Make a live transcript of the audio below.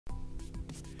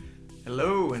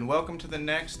Hello and welcome to the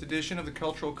next edition of the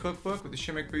Cultural Cookbook with the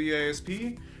Shimmick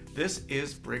BASP. This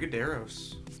is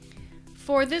Brigadeiros.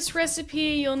 For this recipe,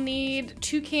 you'll need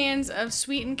 2 cans of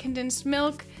sweetened condensed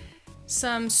milk,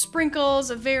 some sprinkles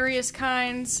of various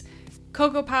kinds,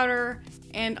 cocoa powder,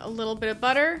 and a little bit of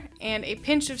butter, and a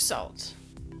pinch of salt.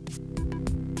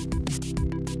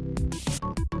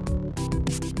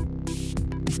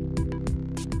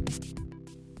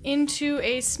 Into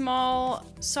a small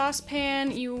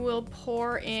saucepan, you will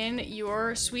pour in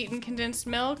your sweetened condensed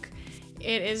milk.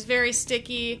 It is very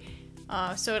sticky,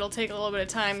 so it'll take a little bit of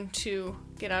time to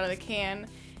get out of the can.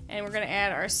 And we're going to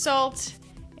add our salt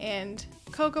and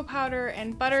cocoa powder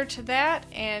and butter to that,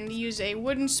 and use a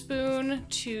wooden spoon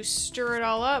to stir it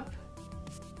all up.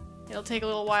 It'll take a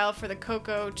little while for the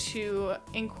cocoa to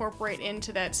incorporate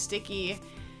into that sticky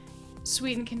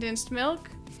sweetened condensed milk.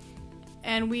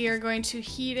 And we are going to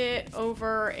heat it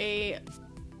over a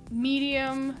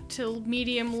medium to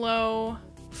medium-low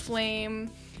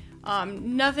flame.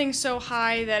 Nothing so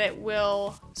high that it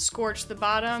will scorch the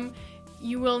bottom.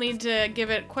 You will need to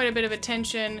give it quite a bit of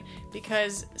attention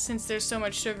because since there's so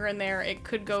much sugar in there, it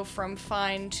could go from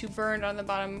fine to burned on the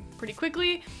bottom pretty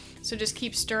quickly. So just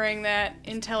keep stirring that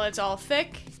until it's all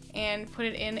thick and put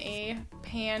it in a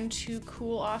pan to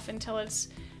cool off until it's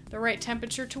the right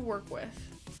temperature to work with.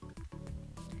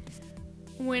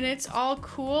 When it's all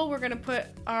cool, we're going to put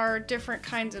our different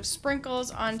kinds of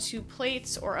sprinkles onto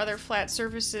plates or other flat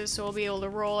surfaces so we'll be able to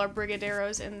roll our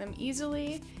brigadeiros in them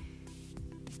easily.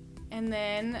 And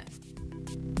then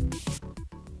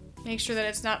make sure that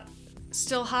it's not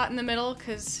still hot in the middle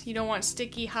because you don't want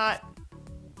sticky hot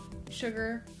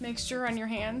sugar mixture on your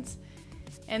hands.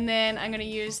 And then I'm going to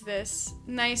use this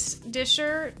nice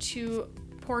disher to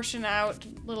portion out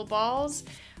little balls.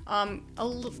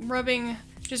 Rubbing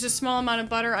just a small amount of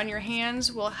butter on your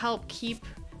hands will help keep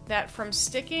that from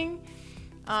sticking.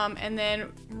 And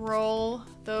then roll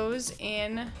those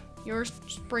in your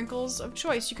sprinkles of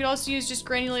choice. You could also use just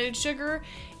granulated sugar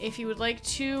if you would like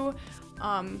to,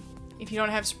 if you don't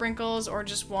have sprinkles or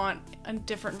just want a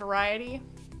different variety.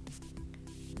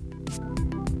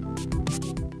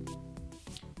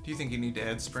 Do you think you need to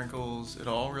add sprinkles at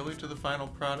all, really, to the final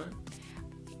product?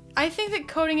 I think that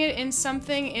coating it in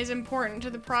something is important to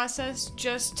the process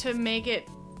just to make it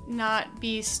not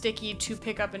be sticky to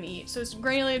pick up and eat. So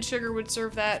granulated sugar would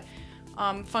serve that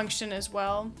function as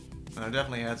well. And it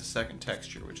definitely adds a second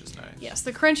texture, which is nice. Yes,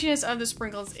 the crunchiness of the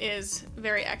sprinkles is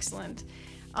very excellent.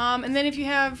 And then if you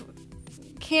have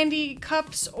candy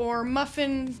cups or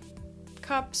muffin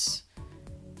cups,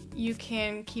 you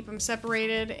can keep them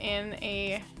separated in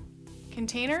a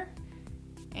container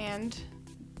and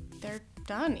they're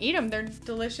done. Eat them. They're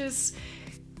delicious.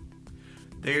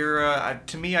 They're,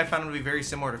 to me, I found them to be very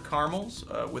similar to caramels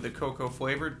with a cocoa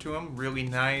flavor to them. Really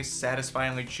nice,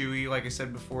 satisfyingly chewy. Like I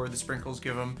said before, the sprinkles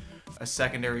give them a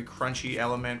secondary crunchy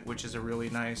element, which is a really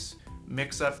nice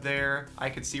mix up there. I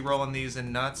could see rolling these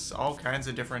in nuts, all kinds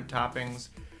of different toppings.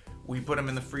 We put them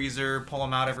in the freezer, pull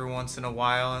them out every once in a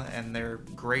while, and they're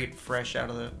great fresh out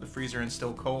of the freezer and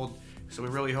still cold. So we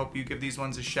really hope you give these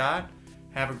ones a shot.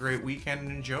 Have a great weekend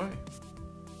and enjoy.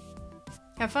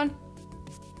 Have fun.